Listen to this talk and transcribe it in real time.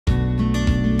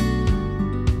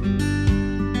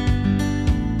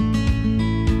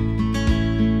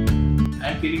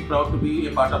feeling proud to be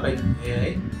a part of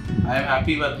AAI. I am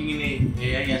happy working in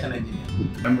AAI as an engineer.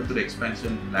 Momentous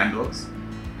expansion landworks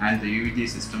and the UVG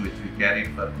system which we carried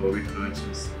for COVID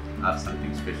preventions are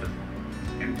something special.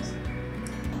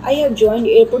 I have joined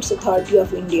Airports Authority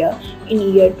of India in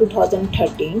year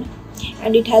 2013,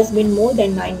 and it has been more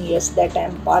than 9 years that I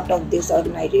am part of this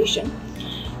organization.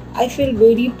 I feel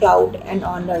very proud and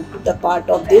honored to be part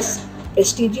of this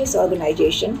prestigious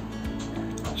organization.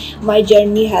 My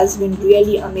journey has been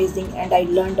really amazing and I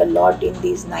learned a lot in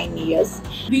these 9 years.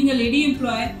 Being a lady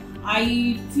employee,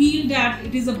 I feel that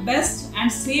it is the best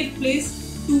and safe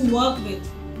place to work with.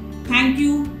 Thank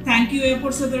you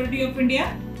Airports Authority of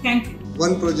India. Thank you.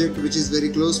 One project which is very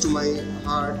close to my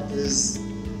heart is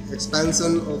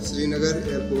expansion of Srinagar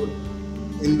Airport,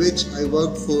 in which I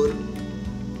worked for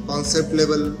concept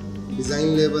level,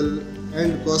 design level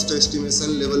and cost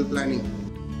estimation level planning.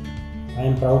 I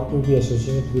am proud to be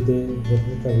associated with a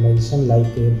reputed organization like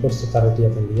Airports Authority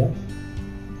of India.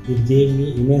 It gave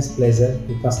me immense pleasure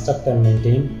to construct and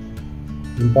maintain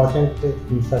important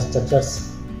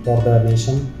infrastructures for the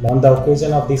nation. On the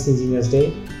occasion of this Engineers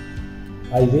Day,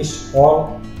 I wish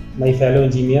all my fellow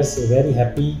engineers a very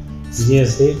happy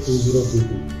Engineers Day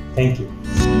 2022. Thank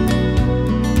you.